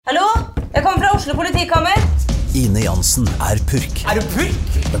Oslo politikammer. Ine Jansen purk. Du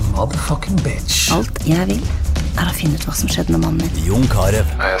purk? The motherfucking bitch. Alt jeg vil å finne ut hva som skjedde med mannen min. Jon Carew.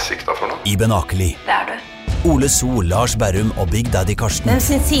 Jeg sikta for noe? Iben Akeli. Det du. Ole So, Lars Berrum og Big Daddy Karsten. Hvem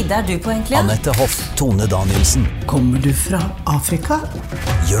sin side du på egentlig? Annette Hoff, Tone Danielsen. Kommer du fra Afrika?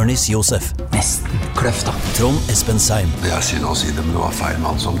 Jørnis Josef. Nesten kløfta. Trond Espen Seim. Det er synd å si det, men det var feil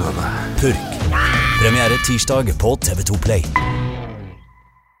mann som døde. Purk. Premiere tirsdag på TV2 Play.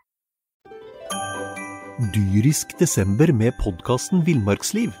 Dyrisk desember med podcasten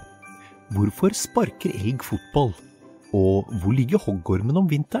Villmarksliv. Hvorfor sparker elg fotball? Og hvor ligger hoggormen om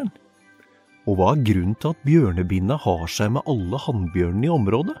vinteren? Og hva grunnen til at bjørnebinna har seg med alle hannbjørnene i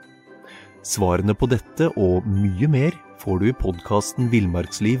området? Svarene på dette og mye mer får du i podcasten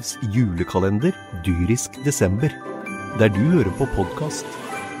Villmarkslivs julekalender Dyrisk desember, der du hører på podcast.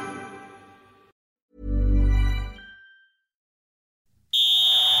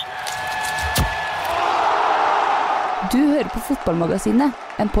 Du hører på Fotballmagasinet,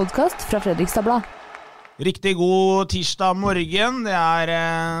 en podcast fra Fredrikstad Blad. Riktig god tirsdag morgen. Det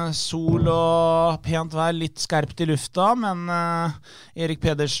sol og pent vær, litt skarpt i lufta, men Erik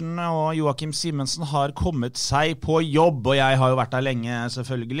Pedersen og Joakim Simensen har kommet seg på jobb, og jeg har jo vært der lenge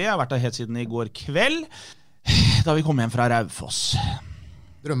selvfølgelig. Jeg har vært der helt siden i går kveld, da vi kom hjem fra Raufoss.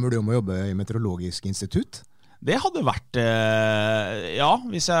 Drømmer du om å jobbe i Meteorologisk institutt? Det hadde vært, ja,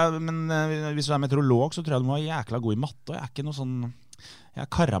 men hvis du meteorolog, så tror jeg du må være jækla god i matte, og jeg ikke noe sånn... Jeg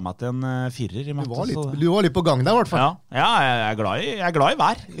karret meg til en 4 i matte. Du var litt på gang der, i hvert fall. Ja, jeg er glad i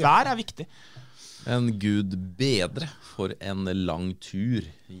vær. Vær viktig. En Gud bedre for en lang tur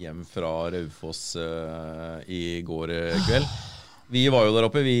hjem fra Raufoss i går kveld. Vi var jo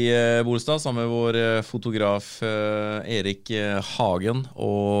der oppe, vi Bolstad, sammen med vår fotograf Erik Hagen,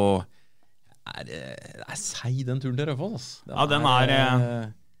 og det seig den turen til Raufoss. Ja, den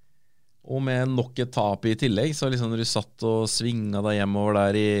Og med nok et tap i tillegg, så liksom når du satt og svinget deg hjemover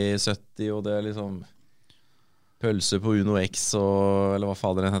der i 70, og det liksom pølse på Uno X, eller hva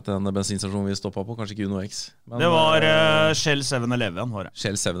fader den heter, den bensinstasjonen vi stoppet på, kanskje ikke Uno X. Men, det var Shell 7-Eleven, var det.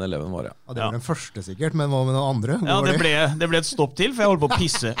 Shell 7-Eleven var det, ja. Det var den første sikkert, men hva med noen andre? Ja, det ble et stopp til, for jeg holdt på å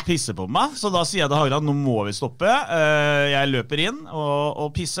pisse på meg, så da sier jeg til Hagen at nå må vi stoppe. Jeg løper inn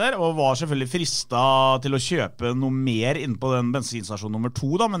og pisser, og var selvfølgelig fristet til å kjøpe noe mer inn på den bensinstasjon nummer 2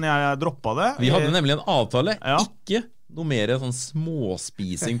 da, men jeg droppet det. Vi hadde nemlig en avtale, ikke noe mer sånn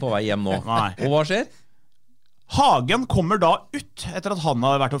småspising på vei hjem nå. Nei. Og hva skjer? Hagen kommer da ut, etter at han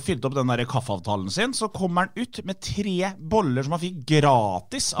har vært og fylt opp den der kaffeavtalen sin, så kommer han ut med 3 boller som han fikk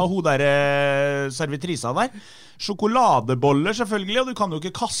gratis av hun der servitrisa der. Sjokoladeboller selvfølgelig, og du kan jo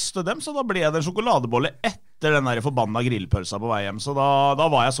ikke kaste dem, så da ble det en sjokoladebolle etter den der forbanna grillpølsa på vei hjem. Så da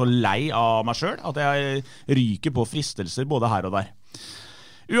var jeg så lei av meg selv, at jeg ryker på fristelser både her og der.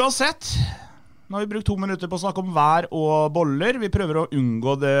 Uansett... Nå har vi brukt 2 minutter på å snakke om vær og boller. Vi prøver å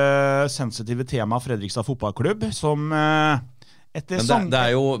unngå det sensitive temaet Fredrikstad fotballklubb, som etter men det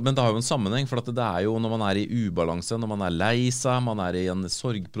har jo en sammenheng, for det er jo når man er i ubalanse, når man er lei seg, man er i en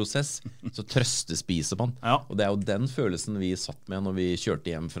sorgprosess, så trøstespiser man. Ja. Og det er jo den følelsen vi satt med når vi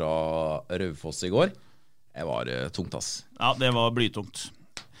kjørte hjem fra Raufoss i går. Det var tungt, ass. Ja, det var blytungt.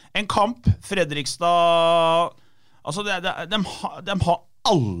 En kamp, Fredrikstad... Altså, de har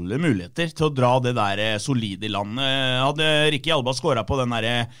alle muligheter til å dra det der solide i land. Hadde Ricky Alba skåret på den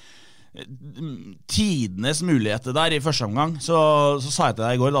der tidenes muligheter der i første omgang, så sa jeg til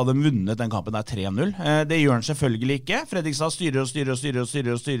deg i går, da hadde de vunnet den kampen der 3-0. Det gjør han selvfølgelig ikke. Fredrikstad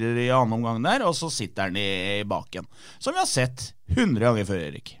styrer i annen omgang der, og så sitter han i baken. Som vi har sett 100 ganger før,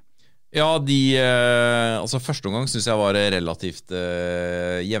 Erik. Ja, altså første omgang synes jeg var relativt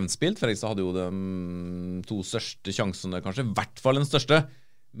jevnspilt. Fredrikstad hadde jo de 2 største sjansene, kanskje i hvert fall den største,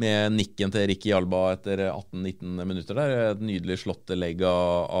 med nikken til Ricky Alba etter 18-19 minutter der. Et nydelig slått legg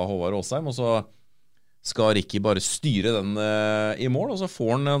av Håvard Åsheim, og så skal Ricky bare styre den i mål, og så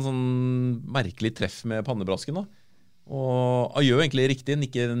får han en sånn merkelig treff med pannebrasken da. Og han gjør egentlig riktig,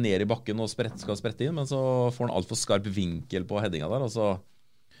 nikker ned i bakken og skal sprette inn, men så får han alt for skarp vinkel på headinga der, og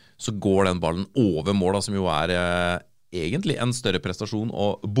så går den ballen over mål, som jo egentlig en større prestasjon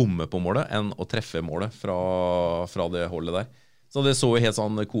å bomme på målet enn å treffe målet fra det holdet der. Så det så jo helt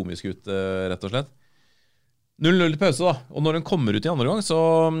sånn komisk ut, rett og slett. 0-0 til pause da, og når den kommer ut i andre gang, så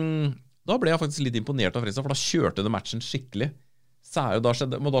da ble jeg faktisk litt imponert av Fredrikstad, for da kjørte det matchen skikkelig. Da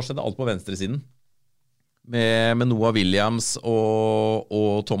skjedde alt på venstresiden. Med Noah Williams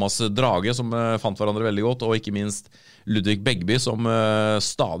og Thomas Drage, som fant hverandre veldig godt, og ikke minst Ludvig Begby, som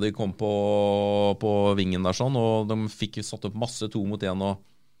stadig kom på vingen der sånn, og de fikk satt opp masse 2 mot 1, og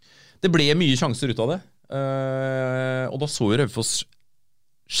det ble mye sjanser ut av det. Og da så jo Raufoss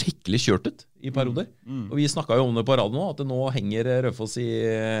skikkelig kjørt ut I perioder. Og vi snakket jo om det på radio nå, at det nå henger Raufoss I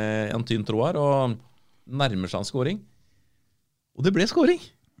en tynn tråd her, og nærmer seg en scoring. Og det ble scoring.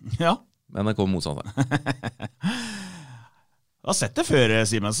 Ja. Men det kom motsatt her. Du har sett det før,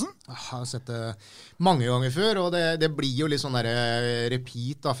 Simensen? Jeg har sett det mange ganger før, og det blir jo litt sånn der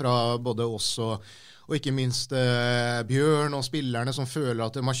repeat da, fra både oss og ikke minst Bjørn og spillerne som føler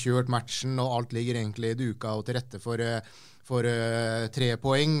at de har kjørt matchen, og alt ligger egentlig duka og til rette for 3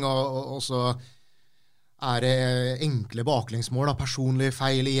 poeng, og så det enkle baklengsmål, da, personlig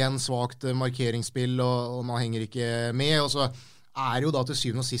feil igjen, svagt markeringsspill, og man henger ikke med, og så det jo da til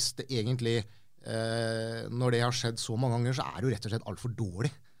syvende og sist egentlig når det har skjedd så mange ganger, så det jo rett og slett alt for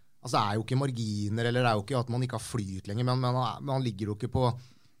dårlig. Altså det jo ikke marginer, eller det jo ikke at man ikke har flyt lenger, men man ligger jo ikke på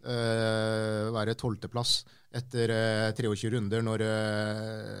være 12. plass etter 23 runder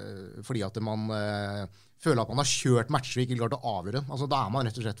fordi at man føler at man har kjørt matcher og ikke klart å avgjøre. Altså da man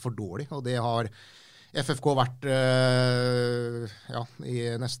rett og slett for dårlig, og det har FFK vært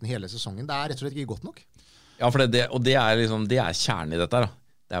I nesten hele sesongen. Det rett og slett ikke godt nok. Ja, for det liksom, det kjernen I dette her, da.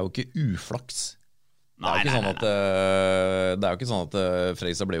 Det jo ikke uflaks. Det jo ikke sånn at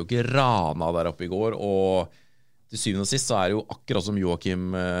Fredrikstad ble jo ikke rana der oppe I går, og til syvende og sist så det jo akkurat som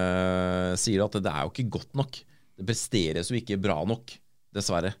Joakim sier, at det jo ikke godt nok. Det presteres jo ikke bra nok,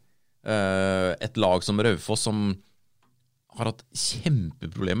 dessverre. Et lag som Raufoss som har hatt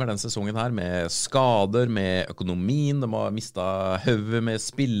kjempeproblemer den sesongen her, med skader, med økonomien, de har mistet høvet med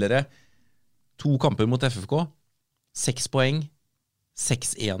spillere. 2 kamper mot FFK, 6 poeng,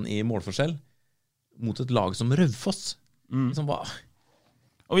 6-1 I målforskjell mot et lag som Raufoss. Liksom hva?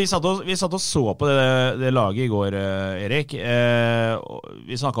 Og vi satt og så på det laget I går, Erik.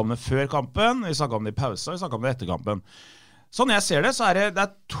 Vi snakket om det før kampen, vi snakket om det I pause, og vi snakket om det etter kampen. Sånn jeg ser det, så det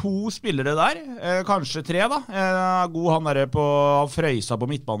 2 spillere der, kanskje 3 da. God han der på Frøysa på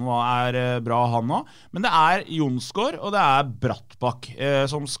midtbanen, og bra han også. Men det Jonsgaard, og det Brattbakk,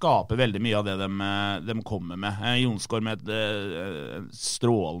 som skaper veldig mye av det de kommer med. Jonsgaard med et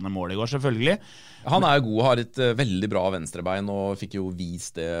strålende mål I går, selvfølgelig. Han jo god, har et veldig bra venstrebein, og fikk jo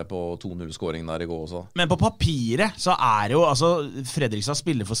vist det på 2-0-skåringen der I går også. Men på papiret så det jo, altså, Fredrikstad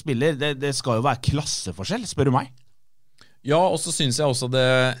spiller for spiller, det skal jo være klasseforskjell, spør du meg. Ja, og så synes jeg også det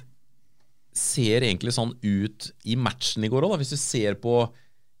ser egentlig sånn ut I matchen I går også, da. Hvis du ser på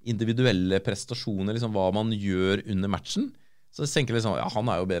individuelle prestasjoner, liksom hva man gjør under matchen, så tenker jeg liksom, ja, han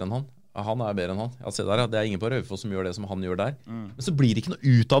jo bedre enn han. Ja, han bedre enn han. Ja, se der, ja. Det ingen på Raufoss som gjør det som han gjør der. Men så blir det ikke noe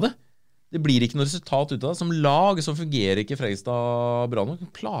ut av det. Det blir ikke noe resultat ut av det. Som lag så fungerer ikke Fredrikstad bra nok.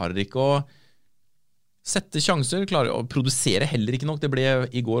 Klarer ikke å sette sjanser, klarer å produsere heller ikke nok. Det ble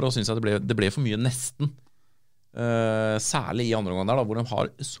I går, og synes jeg det ble for mye nesten. Særlig I andre omgang der da, hvor de har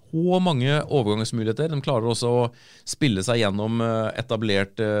så mange overgangsmuligheter. De klarer også å spille seg gjennom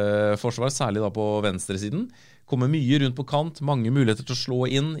etablert forsvar, særlig da på venstresiden. Kommer mye rundt på kant, mange muligheter til å slå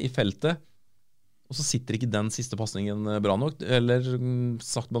inn I feltet, og så sitter ikke den siste passningen bra nok, eller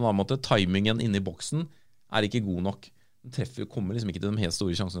sagt på en annen måte, timingen inne I boksen ikke god nok. Den treffer, kommer liksom ikke til de helt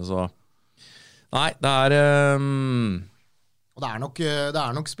store sjansene, så nei, det Og det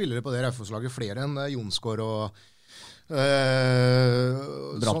nok spillere på det Raufoss-laget, flere enn Jonsgaard og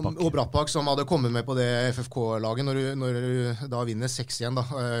Brattbakk som hadde kommet med på det FFK-laget når du da vinner 6 igjen da,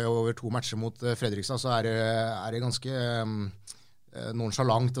 over 2 matcher mot Fredrikstad, så det ganske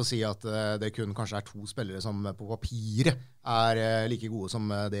nonchalant å si at det kun kanskje 2 spillere som på papiret like gode som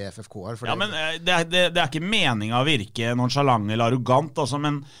det FFK har. Ja, men det ikke meningen å virke nonchalant eller arrogant, altså,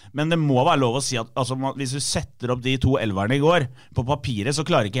 men det må være lov å si at altså, hvis du setter opp de 2 elverne I går, på papiret så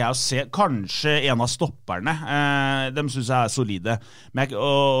klarer ikke jeg å se, kanskje en av stopperne, de synes jeg solide,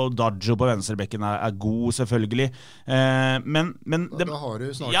 og Daggio på venstrebekken god selvfølgelig, men da har du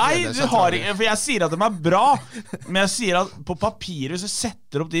snart for jeg sier at de bra, men jeg sier at på papiret hvis du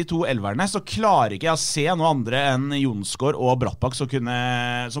setter opp de 2 elverne, så klarer ikke jeg å se noe andre enn Jonsgaard og Brattbakk som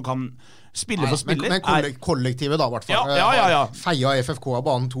kan spille for spiller. Men kollektivet da, I hvert fall. Ja. Feia FFK av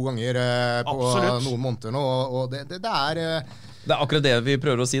banen 2 ganger på noen måneder nå, og det Det akkurat det vi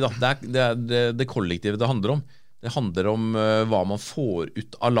prøver å si da. Det kollektivet det handler om. Det handler om hva man får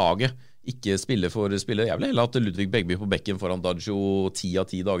ut av laget. Ikke spille for spiller. Jeg vil heller at Ludvig Begby på bekken foran Daggio 10 av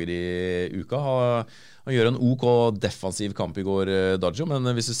 10 dager I uka. Han gjør en OK defensiv kamp I går, Daggio, men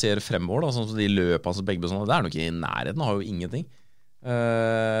hvis du ser fremover, da, sånn som de løp altså Begby og sånn, det nok ikke I nærheten, har jo ingenting.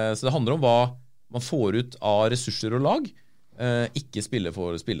 Så det handler om hva man får ut av ressurser og lag, ikke spille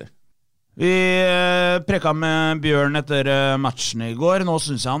for spiller. Vi prekket med Bjørn etter matchen I går. Nå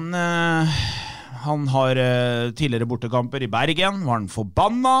synes jeg han har tidligere bortekamper I Bergen, var han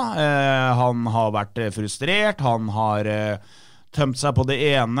forbanna, han har vært frustrert, han har tømt seg på det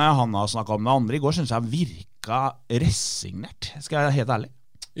ene, han har snakket om det andre. I går synes jeg virka resignert, skal jeg være helt ærlig.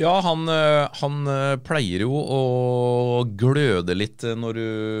 Ja, han pleier jo å gløde litt når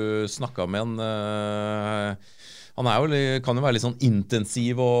du snakker med han. Han kan jo være litt sånn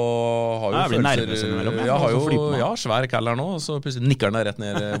intensiv og har jo følelser. Ja, svær kall her nå, så plutselig nikker han rett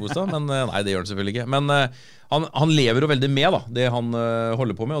ned bostad. Men nei, det gjør han selvfølgelig ikke. Men han lever jo veldig med da, det han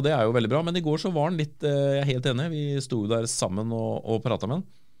holder på med, og det er jo veldig bra. Men i går så var han litt, jeg er helt enig, vi sto der sammen og pratet med han.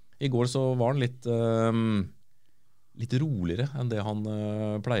 I går så var han litt roligere enn det han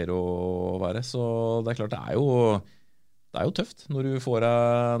pleier å være. Så det er klart, det er jo tøft når du får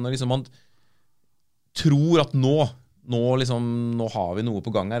når liksom man tror at nå har vi noe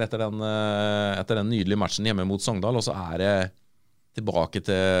på gang her etter den nydelige matchen hjemme mot Sogndal, og så er det tilbake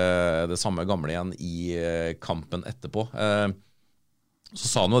til det samme gamle igjen i kampen etterpå. Så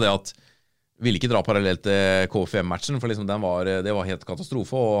sa han jo det at ville ikke dra parallelt til KFM-matchen, for liksom det var helt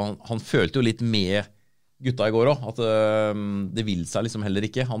katastrofe, og han følte jo litt med gutta i går også, at det vil seg liksom heller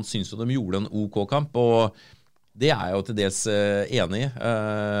ikke. Han synes jo de gjorde en OK kamp, og det er jeg jo til dels enig i.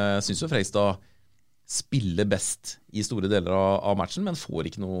 Jeg synes jo Fredrikstad spiller best i store deler av matchen, men får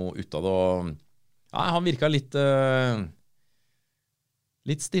ikke noe ut av det. Ja, han virket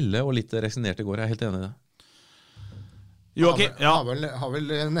litt stille og litt resignert i går, jeg er helt enig i det. Joakim, ja. Har vel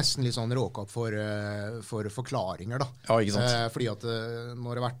nesten litt sånn råkatt for forklaringer da. Ja, ikke sant. Fordi at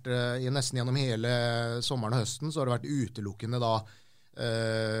når det har vært nesten gjennom hele sommeren og høsten, så har det vært utelukkende da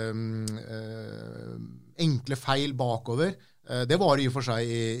enkle feil bakover. Det var det jo for seg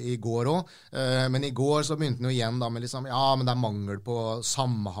i går også, men i går så begynte den jo igjen da med liksom, men det er mangel på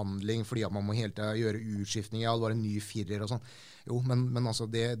samhandling fordi at man må helt gjøre utskiftning, det var en ny firer og sånn. Jo, men altså,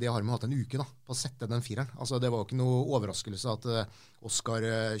 det har vi hatt en uke da, på å sette den fireren. Altså, det var jo ikke noe overraskelse at Oskar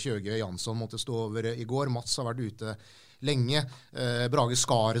Kjøge Jansson måtte stå over i går. Mats har vært ute lenge. Brage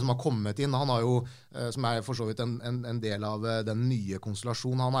Skare som har kommet inn, han har jo, som er for så vidt en del av den nye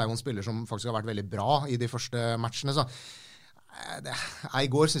konstellasjonen, han er jo en spiller som faktisk har vært veldig bra i de første matchene, så i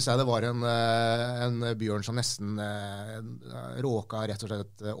går synes jeg det var en Bjørn som nesten råka rett og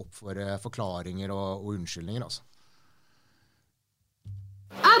slett opp for forklaringer og unnskyldninger, altså.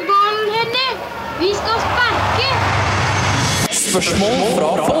 Ballen, Henny! Vi skal sparke! Spørsmål fra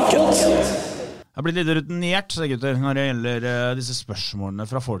folket. Jeg har blitt litt rutinert, gutter, når det gjelder disse spørsmålene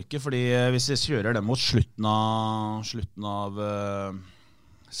fra folket, fordi hvis jeg kjører dem mot slutten av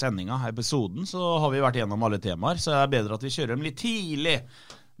sendinga, episoden, så har vi vært gjennom alle temaer, så det er bedre at vi kjører dem litt tidlig.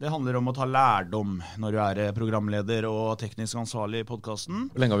 Det handler om å ta lærdom når du er programleder og teknisk ansvarlig i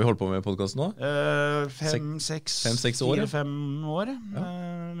podcasten. Hvor lenge har vi holdt på med podcasten nå? 5-6 år. 4-5 år. Ja.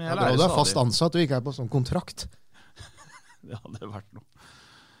 Du er fast ansatt, du ikke er på sånn kontrakt. Det hadde vært noe.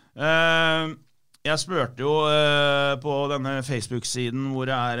 Jeg spurte jo på denne Facebook-siden hvor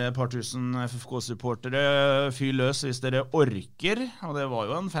det er et par tusen FFK-supportere, fyr løs hvis dere orker, og det var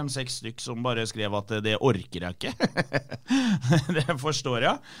jo en 5-6 stykk som bare skrev at det orker jeg ikke. Det forstår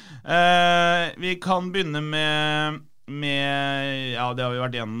jeg. Vi kan begynne med, ja, det har vi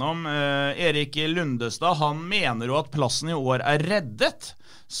vært gjennom. Erik Lundestad, han mener jo at plassen i år er reddet.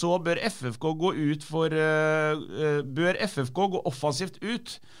 Så bør FFK gå offensivt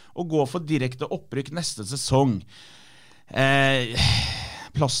ut og gå for direkte opprykk neste sesong.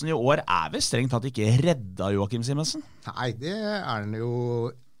 Plassen i år er vel strengt tatt ikke redda, Joakim Simensen? Nei, det er den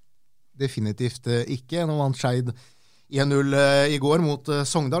jo definitivt ikke. Nå vant Skeid 1-0 i går mot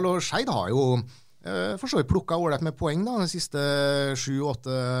Sogndal, og Skeid har jo for så vidt plukket ålreit med poeng da, de siste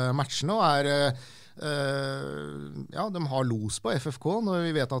 7-8 matchene, og de har los på FFK når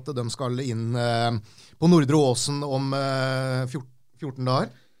vi vet at de skal inn på Nordre Åsen om 14 dager.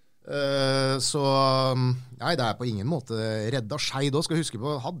 Så nei, det er på ingen måte redda. Skeid også, skal huske på,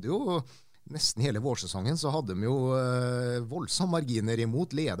 hadde jo nesten hele vårsesongen, så hadde de jo voldsomme marginer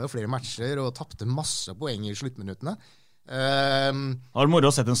imot, ledet flere matcher og tappte masse poeng i sluttminuttene. Har du moro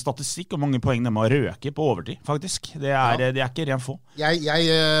å sette en statistikk om mange poeng de har røket på overtid, faktisk? Det er ikke ren få. Jeg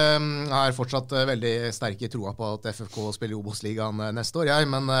har fortsatt veldig sterke troa på at FFK spiller i Obos-ligaen neste år,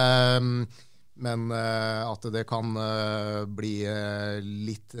 men at det kan bli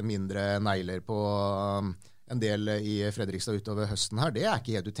litt mindre negler på en del i Fredrikstad utover høsten her, det er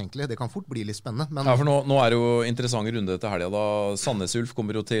ikke helt utenkelig. Det kan fort bli litt spennende. Men ja, for nå er det jo interessant runde til helga da. Sandnes Ulf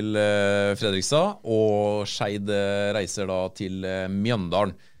kommer jo til Fredrikstad, og Skeid reiser da til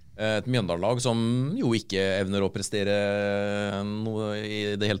Mjøndalen. Et Mjøndalen-lag som jo ikke evner å prestere noe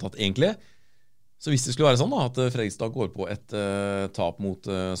i det hele tatt egentlig. Så hvis det skulle være sånn da, at Fredrikstad går på et tap mot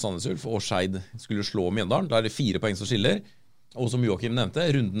Sandnes Ulf, og Skeid skulle slå Mjøndalen, da er det 4 poeng som skiller. Og som Joakim nevnte,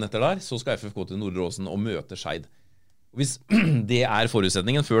 runden etter der, så skal FFK til Nordre Åsen og møte Skeid. Hvis det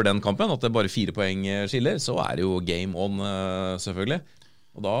forutsetningen før den kampen, at det bare 4 poeng skiller, så det jo game on, selvfølgelig.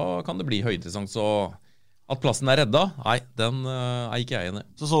 Og da kan det bli høyinteressant, så at plassen redda, nei, den ikke jeg enig.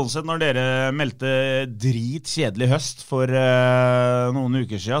 Så sånn sett, når dere meldte dritkjedelig høst for noen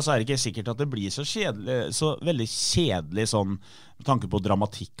uker siden, så det ikke sikkert at det blir så kjedelig, så veldig kjedelig sånn, med tanke på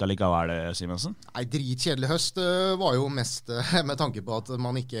dramatikk allikevel, Simensen? Nei, dritkjedelig høst var jo mest med tanke på at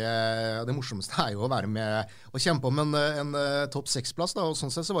man ikke, det morsomste jo å være med og kjempe om en topp 6-plass, da, og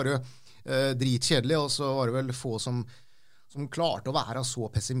sånn sett så var det jo dritkjedelig, og så var det vel få som klarte å være så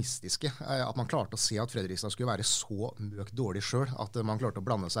pessimistiske, at man klarte å se at Fredrikstad skulle være så møkt dårlig selv, at man klarte å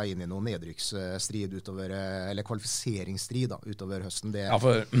blande seg inn i noen nedrykksstrid utover, eller kvalifiseringsstrid da, utover høsten. Det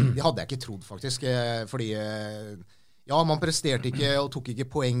hadde jeg ikke trodd faktisk, fordi ja, man presterte ikke og tok ikke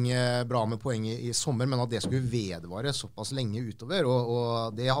bra med poeng i sommer, men at det skulle vedvare såpass lenge utover,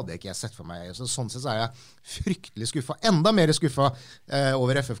 og det hadde ikke jeg sett for meg. Så sånn sett så jeg fryktelig skuffet, enda mer skuffet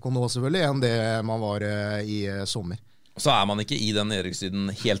over FFK nå selvfølgelig, enn det man var i sommer. Så man ikke i den nedrykkssiden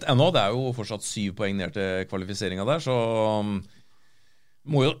helt ennå. Det jo fortsatt 7 poeng ned til kvalifiseringen der, så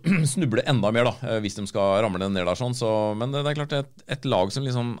må jo snuble enda mer da, hvis de skal ramle ned der sånn. Men det klart, et lag som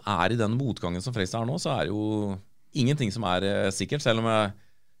liksom i den motgangen som Fredrikstad nå, så det jo ingenting som sikkert, selv om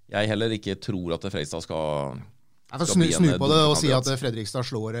jeg heller ikke tror at Fredrikstad skal snu på det og si at Fredrikstad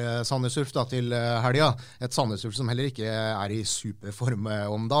slår Sandnes Ulf da, til helga. Et Sandnes Ulf som heller ikke i superform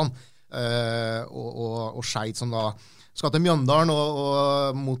om dagen. Og Skeid som da skal til Mjøndalen,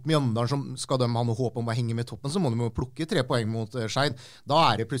 og mot Mjøndalen som skal de ha noe håp om å henge med toppen, så må de jo plukke 3 poeng mot Skeid.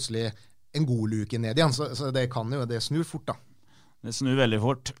 Da det plutselig en god luke ned igjen, så det kan jo, det snur fort da. Det snur veldig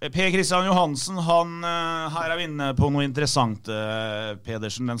fort. Per Kristian Johansen, her vi inne på noe interessant,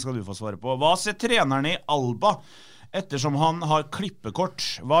 Pedersen, den skal du få svare på. Hva ser treneren i Alba, ettersom han har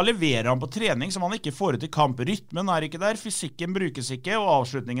klippekort? Hva leverer han på trening som han ikke får ut i kamp? Rytmen ikke der, fysikken brukes ikke, og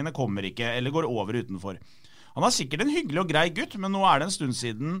avslutningene kommer ikke, eller går over utenfor. Han sikkert en hyggelig og grei gutt, men nå det en stund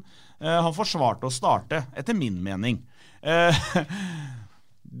siden han forsvarte å starte, etter min mening.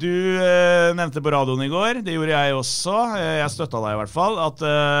 Du nevnte på radioen i går, det gjorde jeg også, jeg støttet deg i hvert fall, at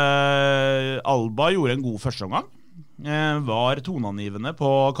Alba gjorde en god førsteomgang, var toneangivende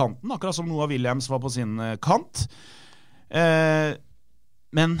på kanten, akkurat som Noah Williams var på sin kant.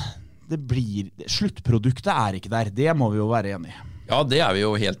 Men sluttproduktet ikke der, det må vi jo være enige i. Ja, det vi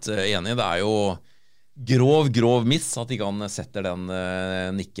jo helt enige i. Det jo grov miss at de kan sette den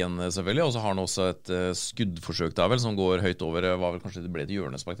nikken selvfølgelig, og så har han også et skuddforsøk der vel, som går høyt over, var vel kanskje det ble et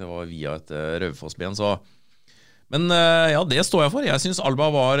hjørnespark, det var via et Raufoss-ben, så men ja, det står jeg for. Jeg synes Alba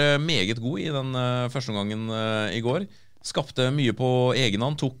var meget god i den første omgangen i går, skapte mye på egen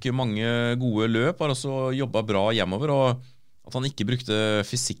hånd, tok mange gode løp, har også jobbet bra hjemover, og at han ikke brukte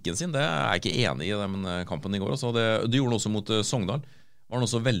fysikken sin, det jeg ikke enig i den kampen i går, så det gjorde han også mot Sogndal. Var han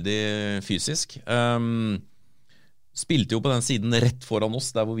også veldig fysisk. Spilte jo på den siden rett foran oss,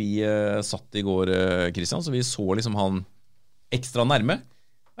 der hvor vi satt i går, Christian, så vi så liksom han ekstra nærme.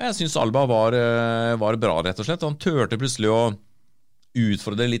 Og jeg synes Alba var bra, rett og slett. Han tørte plutselig å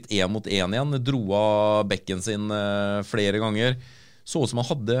utfordre litt 1 mot 1 igjen, dro av bekken sin flere ganger. Så ut som han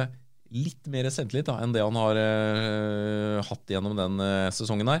hadde litt mer selvtillit enn det han har hatt gjennom den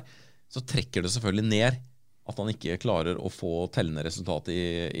sesongen her. Så trekker det selvfølgelig ned at han ikke klarer å få tellende resultat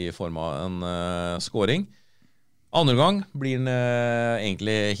i form av en scoring. Andre gang blir han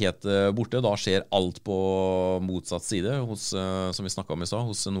egentlig helt borte. Da skjer alt på motsatt side, som vi snakket om i stad,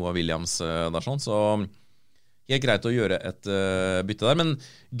 hos Noah Williams der sånn. Så helt greit å gjøre et bytte der. Men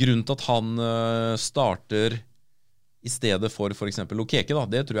grunnen til at han starter i stedet for eksempel Okeke, da,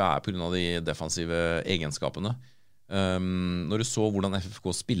 det tror jeg på grunn av de defensive egenskapene. Når du så hvordan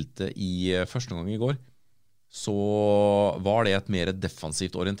FFK spilte i første gang i går, så var det et mer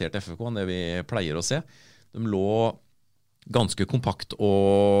defensivt orientert FFK enn det vi pleier å se. De lå ganske kompakt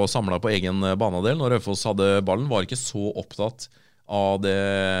og samlet på egen banedel. Når Raufoss hadde ballen, var ikke så opptatt av det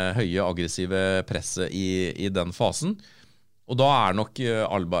høye, aggressive presset i den fasen. Og da nok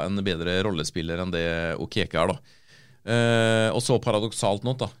Alba en bedre rollespiller enn det Okeke da. Og så paradoksalt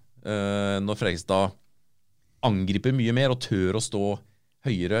nok da, når Fredrikstad angriper mye mer og tør å stå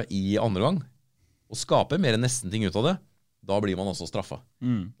høyere i andre gang, og skape mer enn nesten ting ut av det, da blir man også straffa.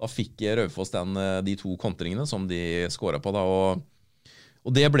 Da fikk Raufoss de 2 kontringene som de skåret på da,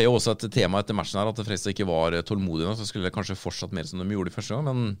 og det ble jo også et tema etter matchen her, at Fredrikstad ikke var tålmodig, så skulle det kanskje fortsatt mer som de gjorde i første gang,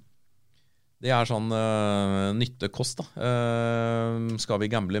 men det sånn nyttekost da. Skal vi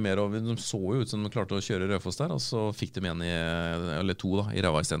gamble mer, og de så jo ut som de klarte å kjøre Raufoss der, og så fikk de en eller 2 da, i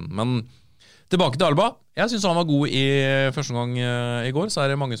ræva i stedet. Men tilbake til Alba. Jeg synes han var god i første gang i går, så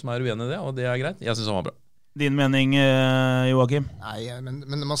det mange som uenige i det, og det greit. Jeg synes han var bra. Din mening, Joakim? Nei,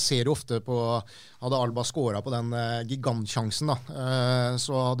 men man ser jo ofte på, hadde Alba skåret på den gigantsjansen da,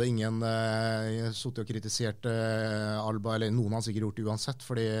 så hadde ingen suttet og kritisert Alba, eller noen har sikkert gjort det uansett,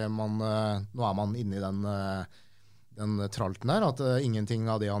 fordi nå man inne i den tralten der, at ingenting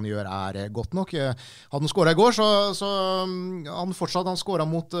av det han gjør godt nok. Hadde han skåret i går, så han skåret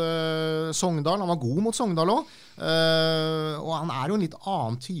mot Sogndal. Han var god mot Sogndal også. Og han jo en litt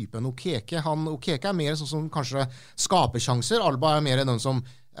annen type enn Okeke. Okeke mer sånn som kanskje skaper sjanser. Alba mer den som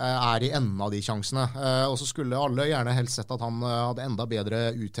i enden av de sjansene. Og så skulle alle gjerne helst sett at han hadde enda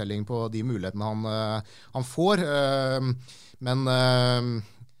bedre uttelling på de mulighetene han får. Men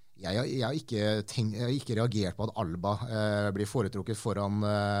jeg har ikke reagert på at Alba blir foretrukket foran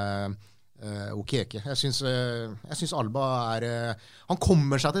Okeke. Jeg synes Alba han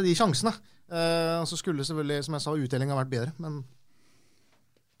kommer seg til de sjansene. Og så skulle selvfølgelig, som jeg sa, uttellingen ha vært bedre, men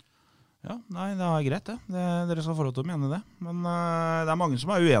ja, nei, det greit det. Dere skal få lov til å mene det. Men det mange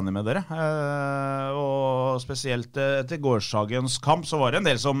som uenige med dere. Og spesielt etter gårsdagens kamp så var det en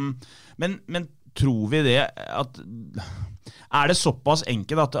del som men tror vi det at det såpass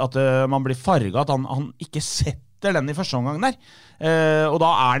enkelt at man blir farget at han ikke setter den i første omgang der, og da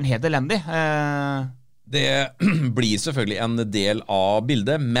han helt elendig. Det blir selvfølgelig en del av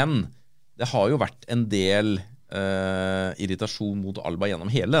bildet, men det har jo vært en del irritasjon mot Alba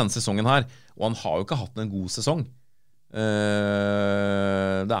gjennom hele denne sesongen her, og han har jo ikke hatt en god sesong.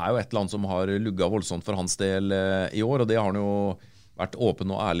 Det jo et eller annet som har lugget voldsomt for hans del i år, og det har han jo vært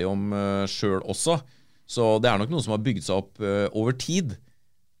åpen og ærlig om selv også. Så det nok noe som har bygget seg opp over tid.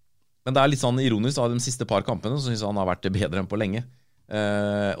 Men det litt sånn ironisk av de siste par kampene, så synes jeg han har vært bedre enn på lenge.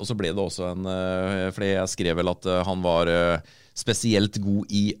 Og så ble det også fordi jeg skrev vel at han var spesielt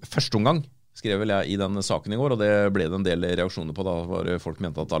god i første omgang, skrev vel jeg i den saken i går, og det ble det en del reaksjoner på da, hvor folk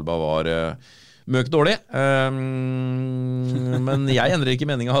mente at Alba var møk dårlig. Men jeg endrer ikke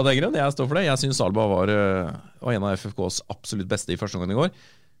meningen av det grunn, jeg står for det. Jeg synes Alba var en av FFKs absolutt beste i første omgang i går.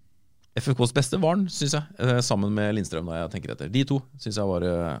 FFKs beste var han, synes jeg, sammen med Lindstrøm når jeg tenker etter. De to synes jeg var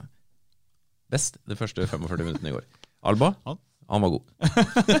best de første 45 minuttene i går. Alba, han var god.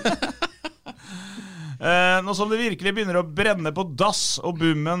 Nå som det virkelig begynner å brenne på dass, og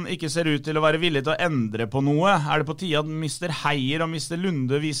Bummen ikke ser ut til å være villig til å endre på noe, det på tide at Mr. Heier og Mr.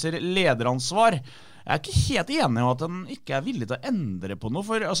 Lunde viser lederansvar. Jeg ikke helt enig om at han ikke villig til å endre på noe,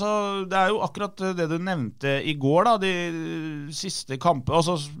 for altså, det jo akkurat det du nevnte i går da, de siste kampene,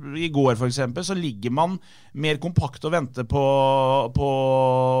 altså i går for eksempel, så ligger man mer kompakt og venter på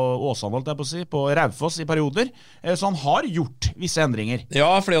Åsane, holdt jeg på å si, på Raufoss i perioder, så han har gjort visse endringer. Ja,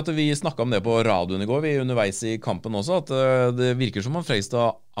 fordi at vi snakket om det på radioen i går, vi underveis i kampen også, at det virker som han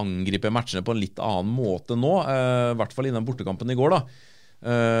Freistad angriper matchene på en litt annen måte nå, i hvert fall innan bortekampen i går da.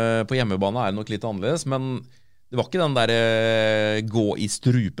 På hjemmebane det nok litt annerledes, men det var ikke den der gå i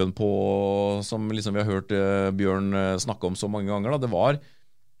strupen på som liksom vi har hørt Bjørn snakke om så mange ganger da. Det var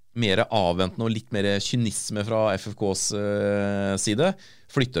mer avventende og litt mer kynisme fra FFKs side.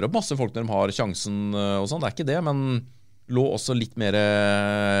 Flytter opp masse folk når de har sjansen og sånn, det ikke det, men lå også litt mer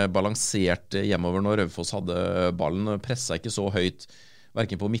balansert hjemover når Raufoss hadde ballen, presset ikke så høyt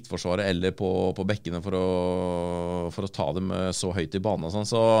hverken på midtforsvaret eller på bekkene for å ta dem så høyt i banen og sånn.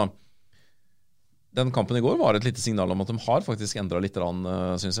 Så den kampen i går var et lite signal om at de har faktisk endret litt,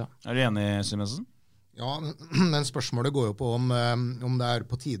 synes jeg. Du enig, Simensen? Ja, men spørsmålet går jo på om det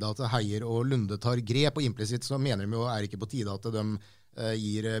på tide at Heier og Lunde tar grep, og implisitt så mener de jo ikke på tide at de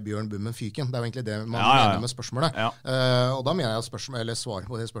gir Bjørn Bummen fyken. Det jo egentlig det man mener med spørsmålet. Ja. Og da mener jeg at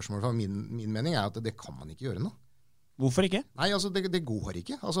svaret på det spørsmålet fra min mening at det kan man ikke gjøre nå. Hvorfor ikke? Nei, altså det går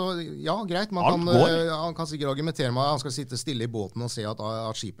ikke. Altså, ja, greit, han kan sikkert argumentere med at han skal sitte stille i båten og se at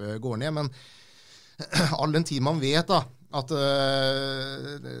skipet går ned, men all den tid man vet da, at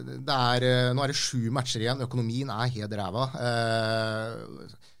nå det 7 matcher igjen, økonomien helt ræva.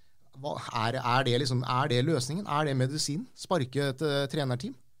 Det løsningen? Det medisin? Sparke et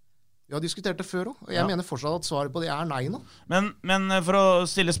trenerteam? Vi har diskutert det før også, og jeg mener fortsatt at svaret på det nei nå. Men for å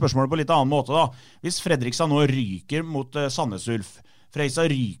stille spørsmålet på litt annen måte da, hvis Fredrikstad nå ryker mot Sandnes Ulf, Freistad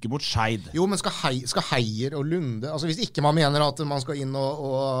ryker mot Skeid. Jo, men skal Heier og Lunde, altså hvis ikke man mener at man skal inn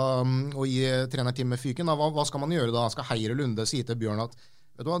og gi trenerteam med fyken, da, hva skal man gjøre da? Skal Heier og Lunde si til Bjørn at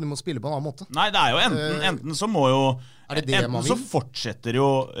vet du hva, du må spille på en annen måte? Nei, det jo enten så må jo enten så fortsetter jo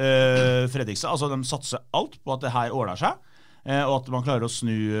Fredrikstad, altså de satser alt på at det her ordner seg, og at man klarer å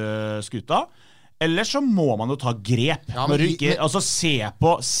snu skuta. Eller så må man jo ta grep. Når du ikke, altså se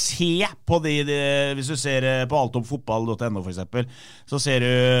på de, hvis du ser på altomfotball.no for eksempel, så ser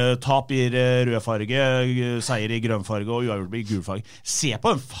du tap i rød farge, seier i grønn farge og uavgjort i gul farge. Se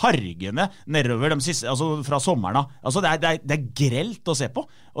på den fargene nedover de siste, altså fra sommeren. Altså det er grelt å se på,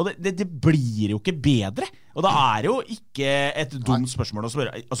 og det blir jo ikke bedre. Og da er jo ikke et dumt spørsmål å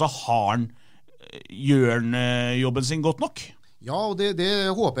spørre. Altså gjør han jobben sin godt nok? Ja, og det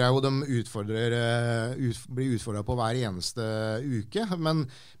håper jeg jo de blir utfordret på hver eneste uke.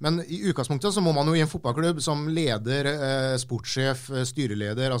 Men i utgangspunktet så må man jo i en fotballklubb som leder, sportssjef,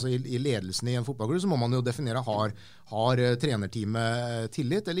 styreleder, altså i ledelsen i en fotballklubb, så må man jo definere har trenerteamet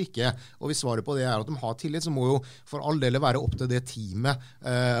tillit eller ikke. Og hvis svaret på det at de har tillit, så må jo for all del være opp til det teamet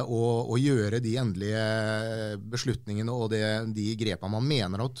å gjøre de endelige beslutningene og de grepene man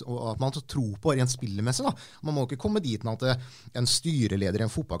mener at man tror på rent spillemessig. Da. Man må ikke komme dit at en styreleder i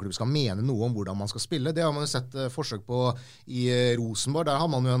en fotballklubb skal mene noe om hvordan man skal spille. Det har man jo sett forsøk på i Rosenborg. Der har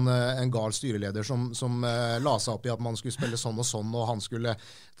man jo en gal styreleder som la seg opp i at man skulle spille sånn, og han skulle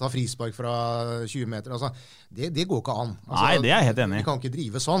ta frispark fra 20 meter. Altså, det går ikke an. Altså, nei, det er jeg helt enig i. Vi kan ikke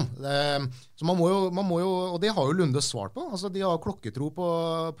drive sånn. Så man må jo, og det har jo Lunde svart på. Altså, de har klokketro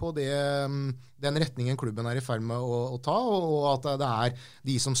på den retningen klubben er i ferd med å ta, og at det er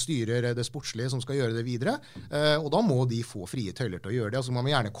de som styrer det sportslige som skal gjøre det videre. Og da må de få frie tøyler til å gjøre det. Altså, man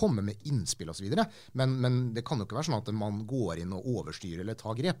må gjerne komme med innspill og så videre, men det kan jo ikke være sånn at man går inn og overstyrer eller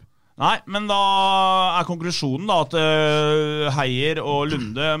tar grep. Nei, men da er konklusjonen da at Heier og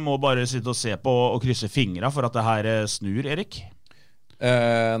Lunde må bare sitte og se på og krysse fingra for at det her snur, Erik?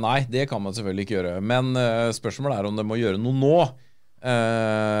 Nei, det kan man selvfølgelig ikke gjøre. Men spørsmålet er om det må gjøre noe nå.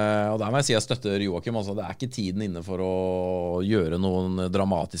 Og der må jeg si jeg støtter Joakim. Altså, det er ikke tiden inne for å gjøre noen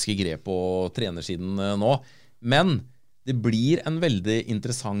dramatiske grep på trenersiden nå. Men det blir en veldig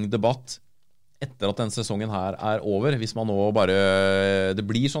interessant debatt etter at den sesongen her er over, hvis man nå bare, det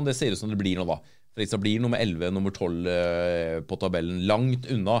blir sånn, det ser ut som det blir nå da. For det blir nummer 11, nummer 12 på tabellen, langt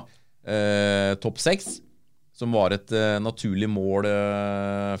unna topp 6, som var et naturlig mål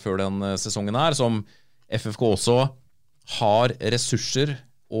før den sesongen her, som FFK også har ressurser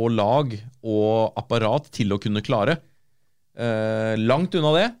og lag og apparat til å kunne klare. Langt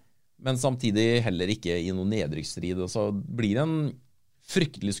unna det, men samtidig heller ikke i noen nedrykksstrid. Så blir det en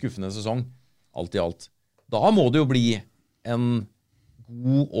fryktelig skuffende sesong, alt i alt. Da må det jo bli en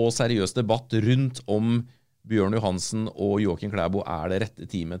god og seriøs debatt rundt om Bjørn Johansen og Joakim Klæbo er det rette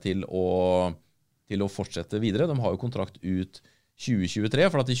teamet til å fortsette videre. De har jo kontrakt ut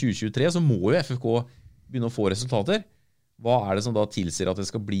 2023, for at i 2023 så må jo FFK begynne å få resultater. Hva er det som da tilsier at det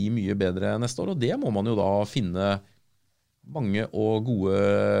skal bli mye bedre neste år? Og det må man jo da finne mange og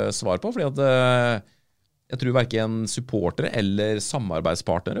gode svar på, fordi at jeg tror hverken supportere eller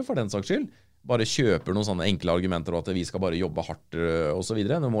samarbeidspartnere for den saks skyld bare kjøper noen sånne enkle argumenter og at vi skal bare jobbe hardt og så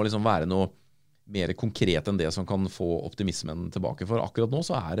videre. Det må liksom være noe mer konkret enn det som kan få optimismen tilbake. For akkurat nå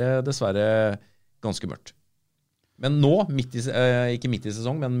så er det dessverre ganske mørkt. Men nå, ikke midt i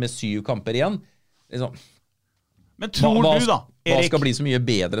sesong, men med 7 kamper igjen, liksom, men tror du da, Erik? Hva skal bli så mye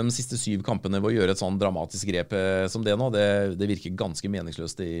bedre de siste 7 kampene ved å gjøre et sånn dramatisk grep som det nå? Det virker ganske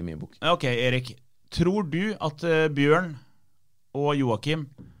meningsløst i min bok. Ok, Erik. Tror du at Bjørn og Joakim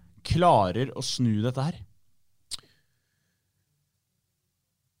klarer å snu dette her?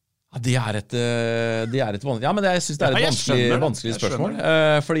 Ja, det er et vanlig. Ja, men jeg synes det er et vanskelig spørsmål.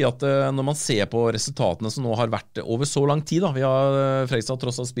 Fordi at når man ser på resultatene som nå har vært over så lang tid, da, vi har Fredrikstad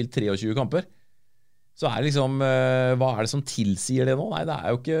tross alt spilt 23 kamper, så er det liksom, hva er det som tilsier det nå? Nei, det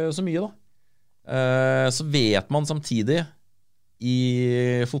er jo ikke så mye da. Så vet man samtidig i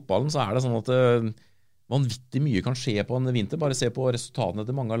fotballen så er det sånn at vanvittig mye kan skje på en vinter. Bare se på resultatene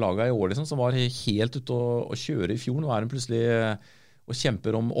til mange av lagene i år liksom, som var helt ute å kjøre i fjor. Nå er de plutselig og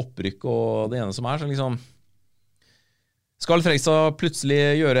kjemper om opprykk og det ene som er. Så liksom, skal Fredrikstad plutselig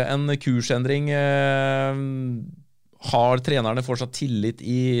gjøre en kursendring? Har trenerne fortsatt tillit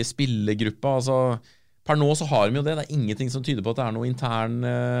i spillergruppa? Altså, per nå så har de jo det. Det er ingenting som tyder på at det er noe intern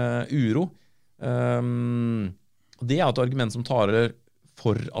uro. Det er et argument som taler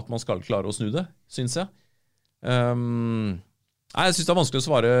for at man skal klare å snu det, synes jeg. Jeg synes det er vanskelig å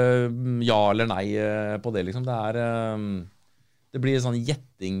svare ja eller nei på det, liksom. Det blir sånn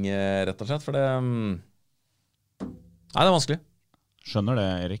gjetting, rett og slett, for det er vanskelig. Skjønner det,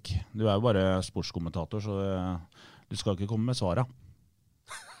 Erik. Du er jo bare sportskommentator, så du skal ikke komme med svaret.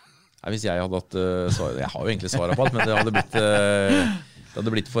 Nei, hvis jeg hadde hatt svar, jeg har jo egentlig svaret på alt, men det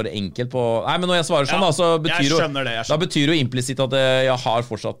hadde blitt for enkelt på. Nei, men når jeg svarer sånn, da, så betyr jo implisitt at jeg har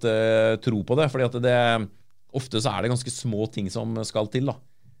fortsatt tro på det, fordi at ofte så er det ganske små ting som skal til, da.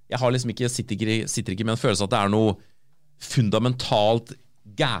 jeg har liksom ikke, sitter ikke med en følelse at det noe fundamentalt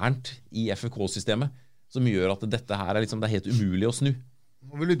gærent I FFK-systemet som gjør at dette her liksom, det helt umulig å snu.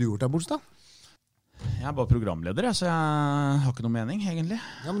 Hva ville du gjort der, Bolstad? Jeg bare programleder, så jeg har ikke noe mening, egentlig.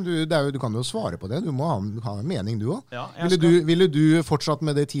 Ja, men du kan jo svare på det. Du må ha en mening, du også. Ja, ville du fortsatt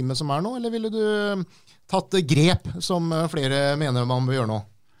med det teamet som nå, eller ville du tatt grep som flere mener man bør gjøre nå?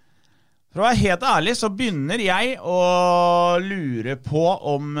 For å være helt ærlig så begynner jeg å lure på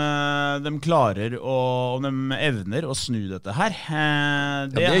om de klarer om de evner å snu dette her.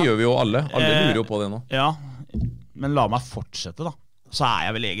 Det gjør vi jo alle. Alle lurer jo på det nå. Ja, men la meg fortsette da. Så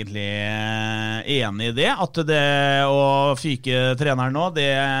jeg vel egentlig enig I det, at det å fyke treneren nå,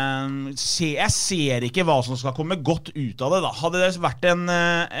 jeg ser ikke hva som skal komme godt ut av det da. Hadde det vært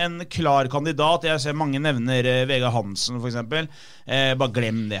en klar kandidat, jeg ser mange nevner Vegard Hansen for eksempel, bare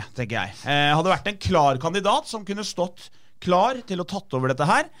glem det, tenker jeg. Hadde vært en klar kandidat som kunne stått klar til å tatt over dette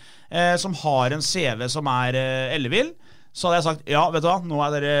her, som har en CV som ellevill, så hadde jeg sagt, ja, vet du hva, nå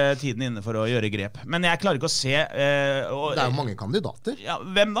dere tiden inne for å gjøre grep. Men jeg klarer ikke å se... det jo mange kandidater. Ja,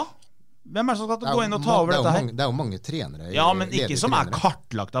 hvem da? Hvem det som skal gå inn og ta over dette her? Det jo mange trenere. Ja, men ikke som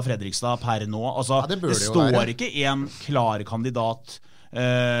kartlagt av Fredrikstad per nå. Altså, ja, det står ikke en klar kandidat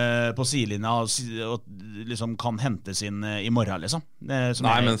på sidelinja og liksom kan hentes inn I morgen, liksom.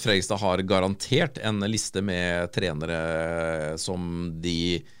 Nei, men Fredrikstad har garantert en liste med trenere som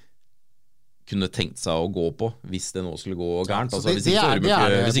de... kunne tenkt seg å gå på hvis det nå skulle gå gærent. Altså, hvis ikke så gjør vi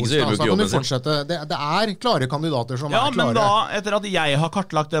ikke jobben sin. Det klare kandidater som klare. Ja, men da, etter at jeg har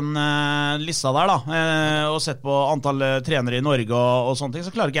kartlagt den lista der da, og sett på antall trenere I Norge og sånne ting,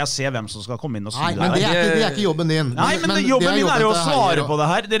 så klarer ikke jeg å se hvem som skal komme inn og snu det her. Nei, men det ikke jobben din. Nei, men jobben min jo å svare på det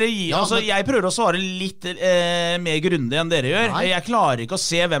her. Jeg prøver å svare litt mer grundig enn dere gjør. Jeg klarer ikke å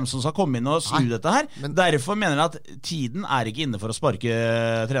se hvem som skal komme inn og snu dette her. Derfor mener jeg at tiden ikke inne for å sparke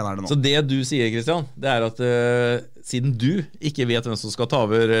trenerne nå. Så det du sier, Kristian, det at siden du ikke vet hvem som skal ta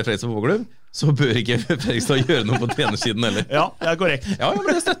over Fredrikstad fotballklubb, så bør ikke Fredrikstad gjøre noe på trenersiden heller. Ja, det korrekt. Ja, men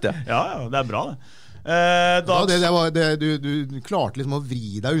det støtter jeg. Ja, det bra det. Du klarte liksom å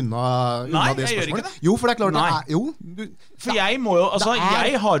vri deg unna Nei, det spørsmålet. Jeg gjør ikke det. Jo, for det klart for jeg må jo, altså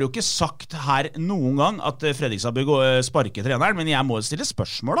jeg har jo ikke sagt her noen gang at Fredrikstad bør sparke treneren, men jeg må jo stille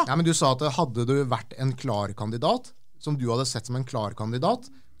spørsmål da. Ja, men du sa at hadde du vært en klar kandidat, som du hadde sett som en klar kandidat,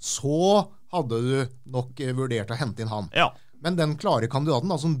 så hadde du nok vurdert å hente inn han. Ja. Men den klare kandidaten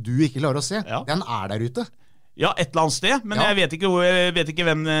da, som du ikke klarer å se, den der ute. Ja, et eller annet sted, men jeg vet ikke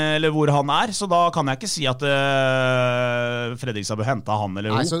hvem eller hvor han så da kan jeg ikke si at Fredrikstad bør hente han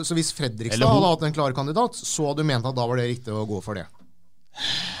eller Nei, så hvis Fredrikstad hadde hatt en klar kandidat, så hadde du ment at da var det riktig å gå for det.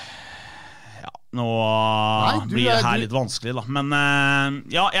 Ja, nå blir det her litt vanskelig da. Men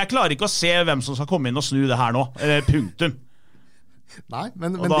jeg klarer ikke å se hvem som skal komme inn og snu det her nå. Punktum. Nei,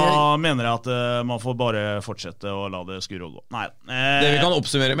 men og da mener jeg at man får bare fortsette å la det skure og gå. Nei. Det vi kan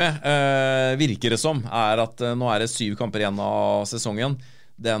oppsummere med, virker det som, at nå det 7 kamper igjen av sesongen.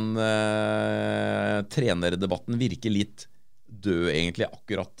 Den trenerdebatten virker litt død egentlig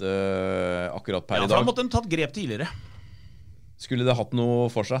akkurat per I dag. Ja, for da måtte de tatt grep tidligere. Skulle det hatt noe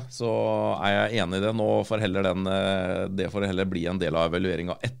for seg, så jeg enig I det. Nå får det får heller bli en del av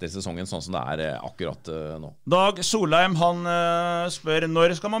evalueringen etter sesongen, sånn som det akkurat nå. Dag Solheim, han spør,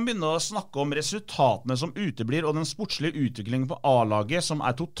 når skal man begynne å snakke om resultatene som uteblir, og den sportslige utviklingen på A-laget som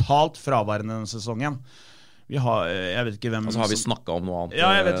totalt fraværende denne sesongen? Jeg vet ikke hvem har vi snakket om noe annet? Ja,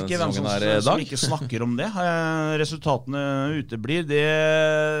 jeg vet ikke hvem som ikke snakker om det. Resultatene uteblir,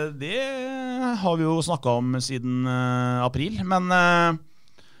 det har vi jo snakket om siden april. Men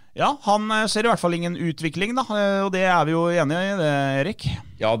ja, han ser I hvert fall ingen utvikling da, og det vi jo enige I det, Erik.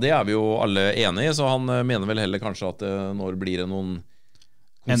 Ja, det vi jo alle enige I, så han mener vel heller kanskje at når blir det noen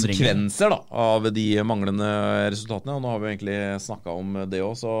konsekvenser da, av de manglende resultatene, og nå har vi egentlig snakket om det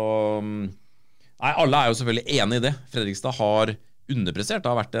også, så... Nei, alle jo selvfølgelig enige I det. Fredrikstad har underprestert. Det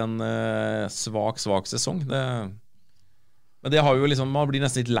har vært en svak sesong. Men det har jo liksom, man blir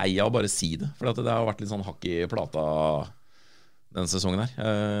nesten litt lei av å bare si det, for det har vært litt sånn hakk I plata den sesongen her.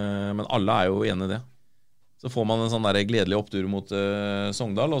 Men alle jo enige I det. Så får man en sånn der gledelig opptur mot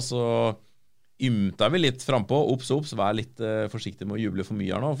Sogndal, og så ymter vi litt frempå. Ops, vær litt forsiktig med å juble for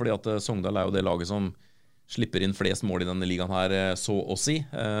mye her nå, fordi at Sogndal jo det laget som slipper inn flest mål I denne ligaen her, så å si.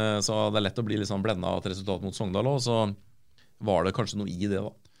 Så det lett å bli litt sånn blendet av et resultat mot Sogndal, og så var det kanskje noe I det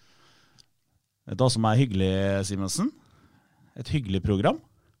da. Vet du hva som hyggelig, Simensen? Et hyggelig program.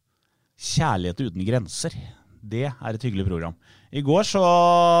 Kjærlighet uten grenser. Det et hyggelig program. I går så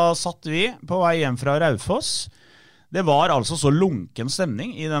satt vi på vei hjem fra Raufoss. Det var altså så lunken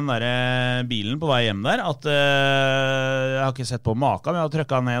stemning I den der bilen på vei hjem der, at jeg har ikke sett på maka, men jeg har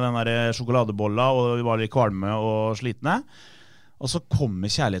trykket ned den der sjokoladebolla, og vi var litt kvalme og slitne. Og så kommer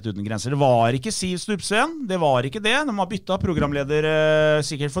Kjærlighet uten grenser. Det var ikke Siv Stupsveen, det var ikke det. De har byttet programleder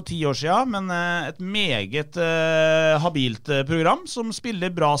sikkert for 10 år siden, men et meget habilt program som spiller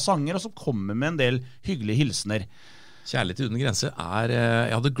bra sanger, og som kommer med en del hyggelige hilsener. Kjærlighet uten grenser jeg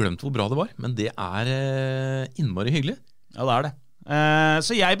hadde glemt hvor bra det var, men det innmari hyggelig. Ja, det det.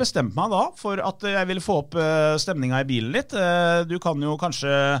 Så jeg bestemte meg da for at jeg ville få opp stemningen I bilen litt. Du kan jo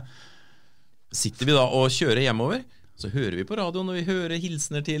kanskje... Sitter vi da og kjører hjemover, så hører vi på radio når vi hører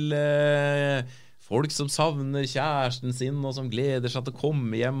hilsener til folk som savner kjæresten sin, og som gleder seg til å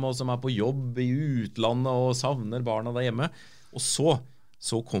komme hjem, og som på jobb I utlandet og savner barna der hjemme. Og så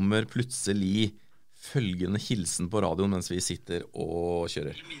kommer plutselig følgende hilsen på radioen mens vi sitter og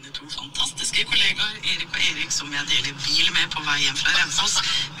kjører. Mine to fantastiske kollegaer, Erik og Erik, som jeg deler bil med på vei hjem fra Remfoss.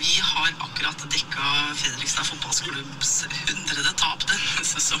 Vi har akkurat dekket Fredrikstad fotballklubbs 100. tap denne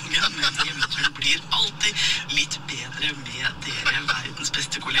sesongen, men hjemmeturen blir alltid litt bedre med dere, verdens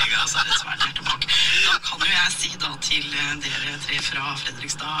beste kollegaer, så det svært hjertebak. Da kan jo jeg si da til dere tre fra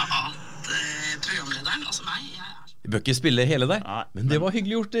Fredrikstad at programlederen, altså meg, Vi bør ikke spille hele der, men det var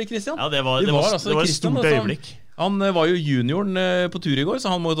hyggelig gjort, Christian. Ja, det var et stort øyeblikk. Han var jo junioren på tur I går, så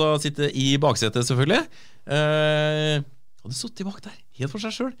han må da sitte I baksetet selvfølgelig. Hadde suttet bak der, helt for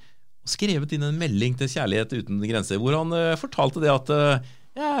seg selv, og skrevet inn en melding til Kjærlighet uten grenser, hvor han fortalte det at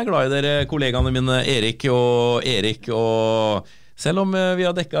jeg glad I dere, kollegaene mine Erik, og selv om vi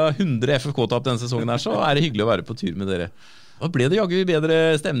har dekket 100 FFK-tap denne sesongen her, så det hyggelig å være på tur med dere. Da ble det jaggu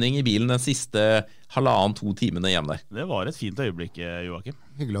bedre stemning I bilen den siste 1,5-2 timene hjem der. Det var et fint øyeblikk, Joakim.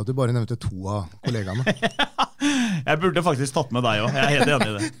 Hyggelig at du bare nevnte 2 av kollegaene. Jeg burde faktisk tatt med deg også, jeg helt enig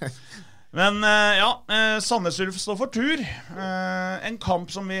I det. Men ja, Sandnes Ulf står for tur. En kamp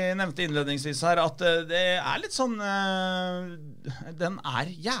som vi nevnte innledningsvis her, at det litt sånn... Den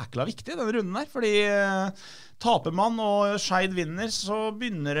jækla viktig, den runden her, fordi... Taper man og Skeid vinner, så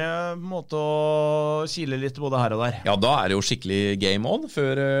begynner det på en måte å kile litt både her og der. Ja, da det jo skikkelig game on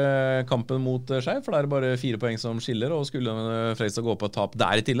før kampen mot Skeid, for det bare 4 poeng som skiller, og skulle Fredrikstad gå på et tap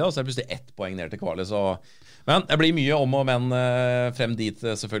der I tillegg, og så det plutselig 1 poeng ned til kvalet, så... Men det blir mye om og men frem dit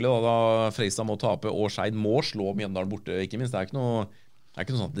selvfølgelig, da Fredrikstad må tape, og Skeid må slå Mjøndalen borte, ikke minst. Det ikke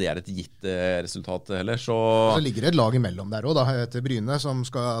noe sånn at det et gitt resultat heller. Så ligger det et lag imellom der også, da, etter Bryne, som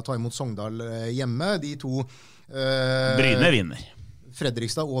skal ta imot Sogndal hjemme. De to Bryne vinner.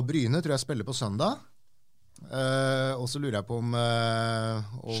 Fredrikstad og Bryne tror jeg spiller på søndag. Og så lurer jeg på om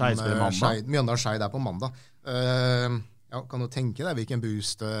Mjøndalen-Skeid på mandag. Ja, kan du tenke deg hvilken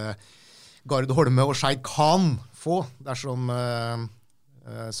boost Gard Holme og Skeid kan få dersom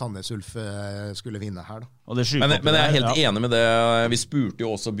Sandnes Ulf skulle vinne her da. Men jeg helt enig med det. Vi spurte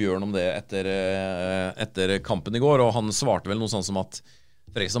jo også Bjørn om det etter kampen I går, og han svarte vel noe sånn som at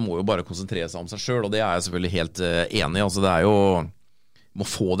Fredrikstad må jo bare konsentrere seg om seg selv, og det jeg selvfølgelig helt enig I. Altså det jo må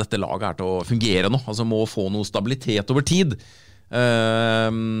få dette laget her til å fungere nå, altså må få noe stabilitet over tid.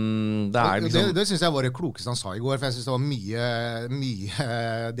 Liksom... Det synes jeg var det klokeste han sa I går, for jeg synes det var mye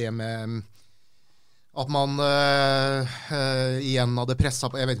det med at man igjen hadde presset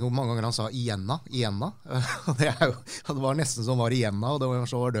på, jeg vet ikke hvor mange ganger han sa igjenna. Det var nesten som var igjenna, og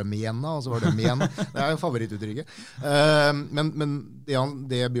så var de igjenna, og så var de igjenna. Det jo favorittuttrykket. Men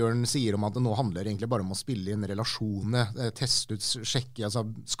det Bjørn sier om at det nå handler egentlig bare om å spille inn relasjonene, teste ut, sjekke, altså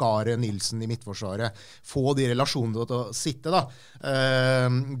Skare, Nilsen I midtforsvaret, få de relasjonene til å sitte da.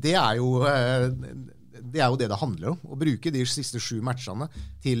 Det jo det handler om, å bruke de siste 7 matchene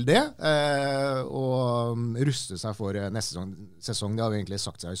til det, og ruste seg for neste sesong. Det har vi egentlig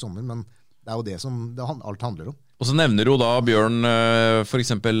sagt seg I sommer, men det jo det som alt handler om. Og så nevner jo da Bjørn for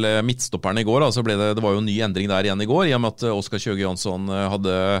eksempel midtstopperen I går, altså det var jo en ny endring der igjen I går, I og med at Oskar Kjøge Jansson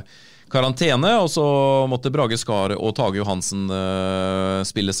hadde karantene, og så måtte Brage Skar og Tage Johansen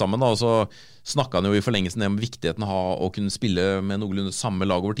spille sammen da, og så snakket han jo I forlengelsen om viktigheten av å kunne spille med noenlunde samme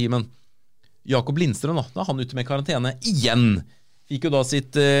lag over timen. Jakob Lindstrøm da han ute med karantene igjen. Fikk jo da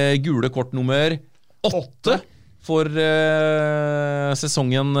sitt gule kort nummer 8 for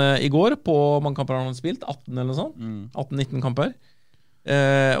sesongen I går på mange kamper han spilt, 18 eller noe sånt. 18-19 kamper.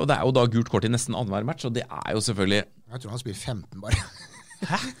 Og det jo da gult kort I nesten annenhver match, og det jo selvfølgelig... Jeg tror han spiller 15 bare.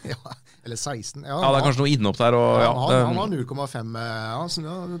 Hæ? Ja, eller 16. Ja, det kanskje noe innhopp der. Og, han har 0,5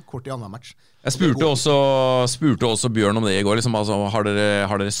 kort I annen match. Jeg spurte også Bjørn om det I går. Liksom, altså, har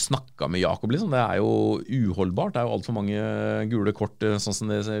dere snakket med Jakob? Liksom? Det jo uholdbart. Det jo alt for mange gule kort, sånn som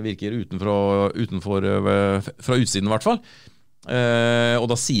det virker utenfor fra utsiden I hvert fall. Og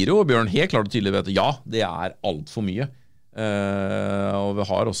da sier jo Bjørn helt klart og tydelig at ja, det alt for mye. Og vi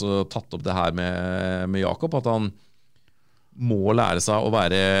har også tatt opp det her med Jakob, at han må lære seg å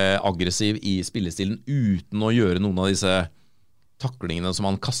være aggressiv i spillestilen uten å gjøre noen av disse taklingene som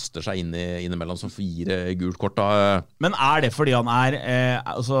han kaster seg inn i innimellom, som gir gult kort da. Men det fordi han er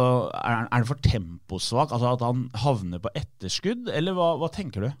det for temposvak, altså at han havner på etterskudd, eller hva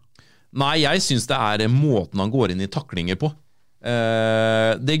tenker du? Nei, jeg synes det måten han går inn i taklinger på.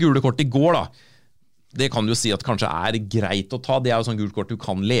 Det gule kortet i går da, det kan du jo si at kanskje greit å ta. Det jo sånn gult kort du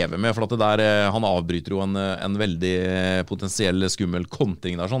kan leve med, for at det der, han avbryter jo en veldig potensiell skummel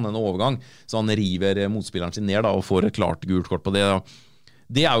kontring der, sånn, en overgang, så han river motspilleren sin ned da, og får et klart gult kort på det.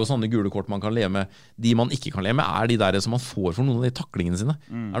 Det jo sånne gule kort man kan leve med. De man ikke kan leve med de der som man får for noen av de taklingene sine.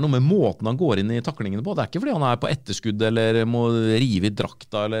 Det noe med måten han går inn i taklingene på. Det ikke fordi han på etterskudd eller må rive i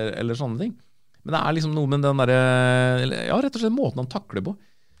drakta eller sånne ting. Men det liksom noe med den der, ja, rett og slett måten han takler på.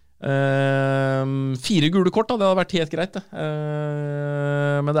 4 gule kort da, det hadde vært helt greit det.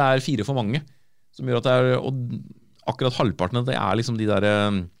 Men det 4 for mange som gjør at det og akkurat halvparten av det liksom de der,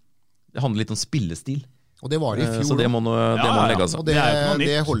 det handler litt om spillestil. Og det var i fjor. Så det må legge seg. Og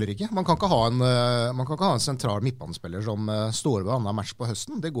det holder ikke. Man kan ikke ha en sentral midtbanespiller som står ved annen match på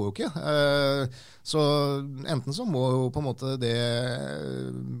høsten. Det går jo ikke. Så enten så må jo på en måte det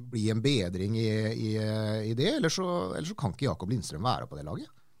bli en bedring i det, eller så kan ikke Jakob Lindstrøm være på det laget.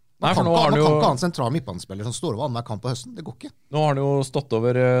 Man kan ikke ha en sentral midtbanespiller som står over annen kamp på høsten. Det går ikke. Nå har han jo stått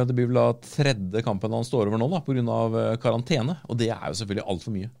over, det blir vel da 3. kampen han står over nå da, på grunn av karantene, og det jo selvfølgelig alt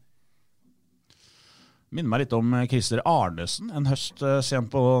for mye. Minner meg litt om Christer Arnesen, en høst sent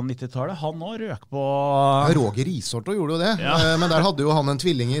på 90-tallet. Han nå røk på... Roger Risort gjorde jo det, men der hadde jo han en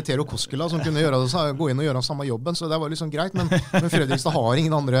tvilling i Tero Koskela som kunne gå inn og gjøre samme jobben, så det var liksom greit, men Fredrikstad har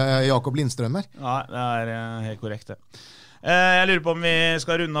ingen andre Jakob Lindstrøm her. Nei, det helt korrekt det. Jeg lurer på om vi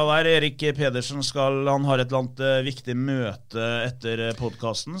skal runde av der. Erik Pedersen han har et eller annet viktig møte etter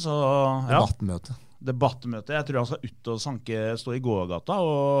podcasten, så... Ja. Debattmøte. Jeg tror han skal stå i gågata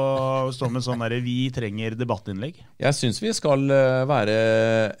og stå med sånn der vi trenger debattinnlegg. Jeg synes vi skal være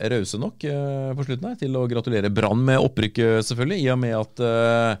rause nok på slutten her til å gratulere Brann med opprykk selvfølgelig, i og med at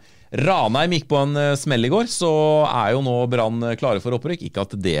Ranheim gikk på en smell i går, så jo nå Brann klare for opprykk. Ikke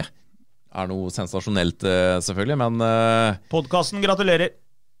at det noe sensasjonelt selvfølgelig, men... Podcasten gratulerer.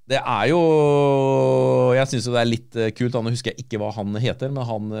 Det jo, jeg synes jo det litt kult, nå husker jeg ikke hva han heter, men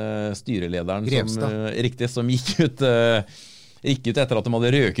han styrelederen som gikk ut etter at de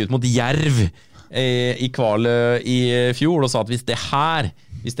hadde røket ut mot Jerv i kvalet i fjor, og sa at hvis det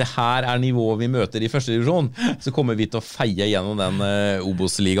her nivået vi møter i første divisjon, så kommer vi til å feie gjennom den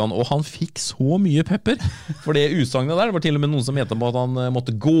Obos-ligaen, og han fikk så mye pepper for det utsagnet der. Det var til og med noen som mente på at han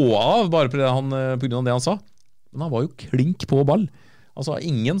måtte gå av bare på grunn av det han sa, men han var jo klink på ball. Altså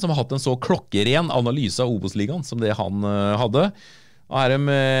ingen som har hatt en så klokkeren analyse av Obos-ligaen som det han hadde. Og de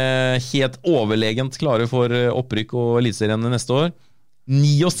helt overlegent klare for opprykk og elitserien neste år.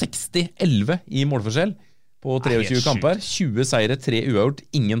 69-11 i målforskjell på 23 kamper. 20 seire, 3 uavgjort,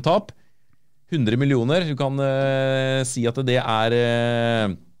 ingen tap. 100 millioner. Du kan si at det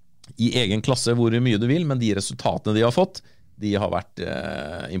i egen klasse hvor mye du vil, men de resultatene de har fått, de har vært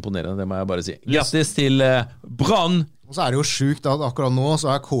imponerende, det må jeg bare si. Grattis til Brann! Og så det jo sjukt at akkurat nå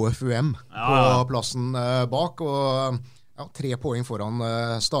så KFUM på plassen bak, og 3 poeng foran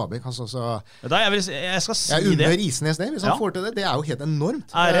Stabæk. Altså, jeg skal si det. Jeg Risnes det, hvis han får til det. Det jo helt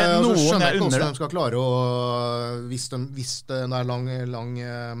enormt. Det noen så skjønner jeg ikke unner hvordan de skal klare å, hvis det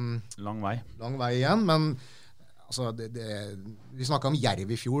lang vei igjen, men altså, vi snakket om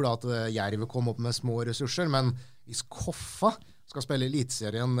Jerv i fjor, da, at Jerv kom opp med små ressurser, men hvis Koffa skal spille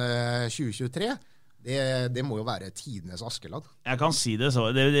elitserien 2023, det må jo være tidenes Askeladd. Jeg kan si det så,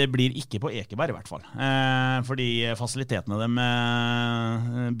 det blir ikke på Ekeberg i hvert fall. Fordi fasilitetene de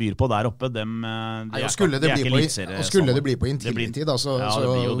byr på der oppe, skulle det bli på intilitid, så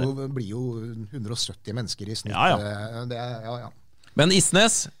blir jo 170 mennesker i snitt. Men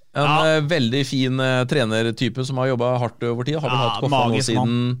Isnes, en veldig fin trenertype som har jobbet hardt over tid, har vel hatt Koffa nå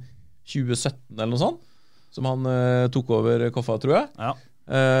siden 2017 eller noe sånt, som han tok over Koffa, tror jeg. Ja.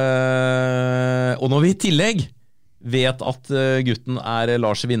 Og når vi i tillegg vet at gutten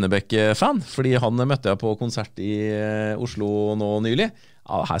Lars Winnebekk-fan, fordi han møtte jeg på konsert i Oslo nå nylig,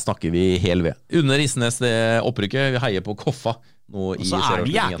 her snakker vi hel ved. Under Isnes det opprykket, vi heier på Koffa nå i serieavslutningen. Og så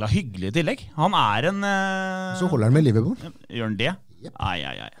det jækla hyggelig i tillegg. Han en... Så holder han med Liverpool. Gjør han det? Ai.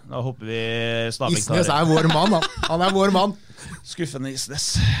 Da håper vi Stabæk Isnes vår mann, han vår mann. Skuffende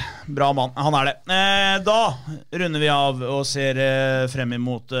Isnes. Bra mann, han det. Da runder vi av og ser frem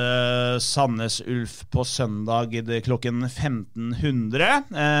imot Sandnes Ulf på søndag klokken 1500.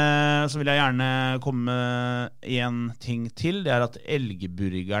 Så vil jeg gjerne komme med en ting til. Det at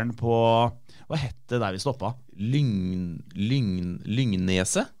elgburgeren på... Hva hette det der vi stoppet? Lyngnese?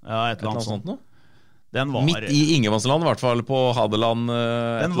 Ja, et eller annet sånt noe. Den var, midt i Ingemannsland, I hvert fall på Hadeland.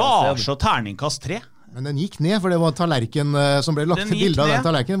 Den var så terningkast 3. Men den gikk ned, for det var tallerken som ble lagt til bildet av den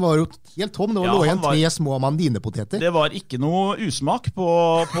tallerken. Var jo helt tom, det lå igjen 3 små mandinepoteter. Det var ikke noe usmak på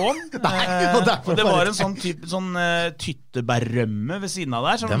den. Det var en sånn tyttebærrømme ved siden av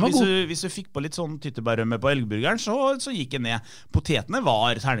der. Hvis du fikk på litt sånn tyttebærrømme på elgburgeren, så gikk den ned. Potetene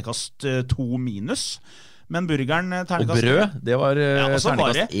var terningkast 2-. Men burgeren terningkast... Og brød, det var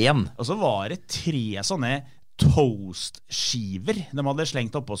terningkast 1. Og så var det 3 sånne toastskiver de hadde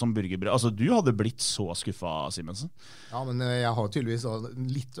slengt oppå som burgerbrød. Altså, du hadde blitt så skuffet, Simensen. Ja, men jeg har tydeligvis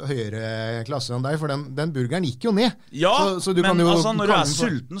litt høyere klasse enn deg, for den burgeren gikk jo ned. Ja, så du men kan jo altså, når du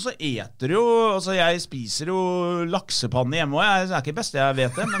sulten, så eter du jo... Altså, jeg spiser jo laksepanne hjemme, og jeg ikke best, jeg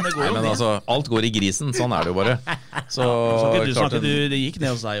vet det, men det går jo ned. Altså, alt går I grisen, sånn det jo bare. Så det gikk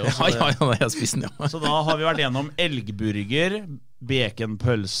ned hos deg også. Ja, jeg spiste den, ja. Så da har vi vært gjennom elgburger,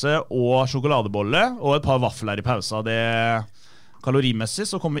 baconpølse og sjokoladebolle og et par vafler I pausa. Det kalorimessig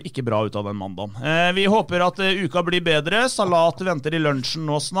så kommer ikke bra ut av den mandagen. Vi håper at uka blir bedre. Salat venter I lunsjen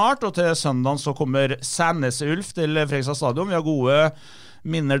nå snart, og til søndagen så kommer Sandnes Ulf til Fredrikstad stadion. Vi har gode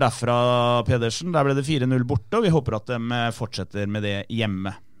minner derfra, Pedersen. Der ble det 4-0 borte, og vi håper at de fortsetter med det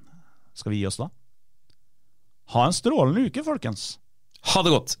hjemme. Skal vi gi oss da? Ha en strålende uke, folkens. Ha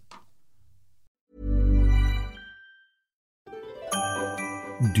det godt.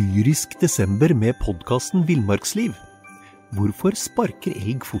 Dyrisk desember med podcasten Villmarksliv. Hvorfor sparker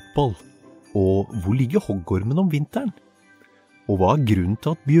elg fotball? Og hvor ligger hoggormen om vinteren? Og hva grunnen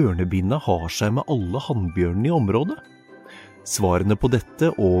til at bjørnebinna har seg med alle hannbjørnene I området? Svarene på dette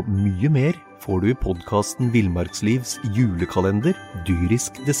og mye mer får du I podcasten Villmarkslivs julekalender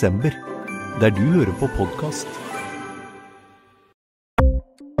Dyrisk desember, der du hører på podcast.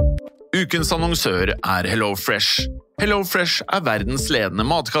 Ukens annonsør HelloFresh. HelloFresh verdens ledende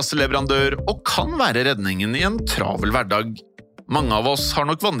matkasteleverandør og kan være redningen I en travel hverdag. Mange av oss har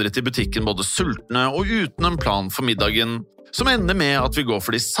nok vandret I butikken både sultne og uten en plan for middagen, som ender med at vi går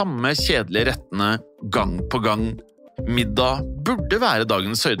for de samme kjedelige rettene gang på gang. Middag burde være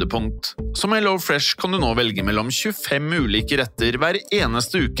dagens høydepunkt. Som HelloFresh kan du nå velge mellom 25 ulike retter hver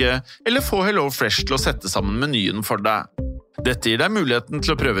eneste uke, eller få HelloFresh til å sette sammen menyen for deg. Dette gir deg muligheten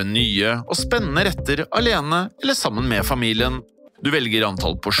til å prøve nye og spennende retter alene eller sammen med familien. Du velger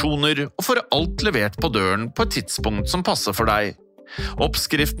antall porsjoner og får alt levert på døren på et tidspunkt som passer for deg.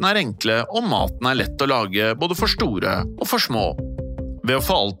 Oppskriftene enkle og maten lett å lage både for store og for små. Ved å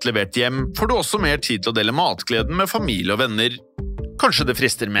få alt levert hjem får du også mer tid til å dele matgleden med familie og venner. Kanskje det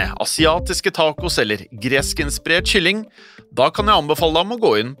frister med asiatiske tacos eller greskinspirert kylling? Da kan jeg anbefale deg om å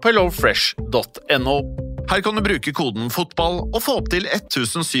gå inn på hellofresh.no. Her kan du bruke koden fotball og få opp til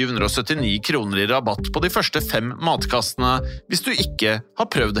 1779 kroner I rabatt på de første 5 matkastene hvis du ikke har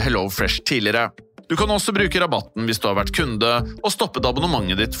prøvd HelloFresh tidligere. Du kan også bruke rabatten hvis du har vært kunde og stoppet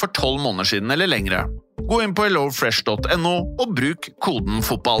abonnementet ditt for 12 måneder siden eller lengre. Gå inn på hellofresh.no og bruk koden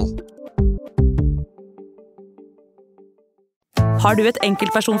fotball. Har du et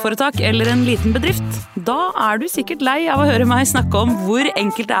enkeltpersonforetak eller en liten bedrift? Da du sikkert lei av å høre meg snakke om hvor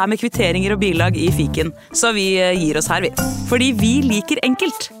enkelt det med kvitteringer og bilag I fiken. Så vi gir oss her, vi. Fordi vi liker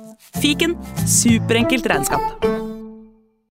enkelt. Fiken, superenkelt regnskap.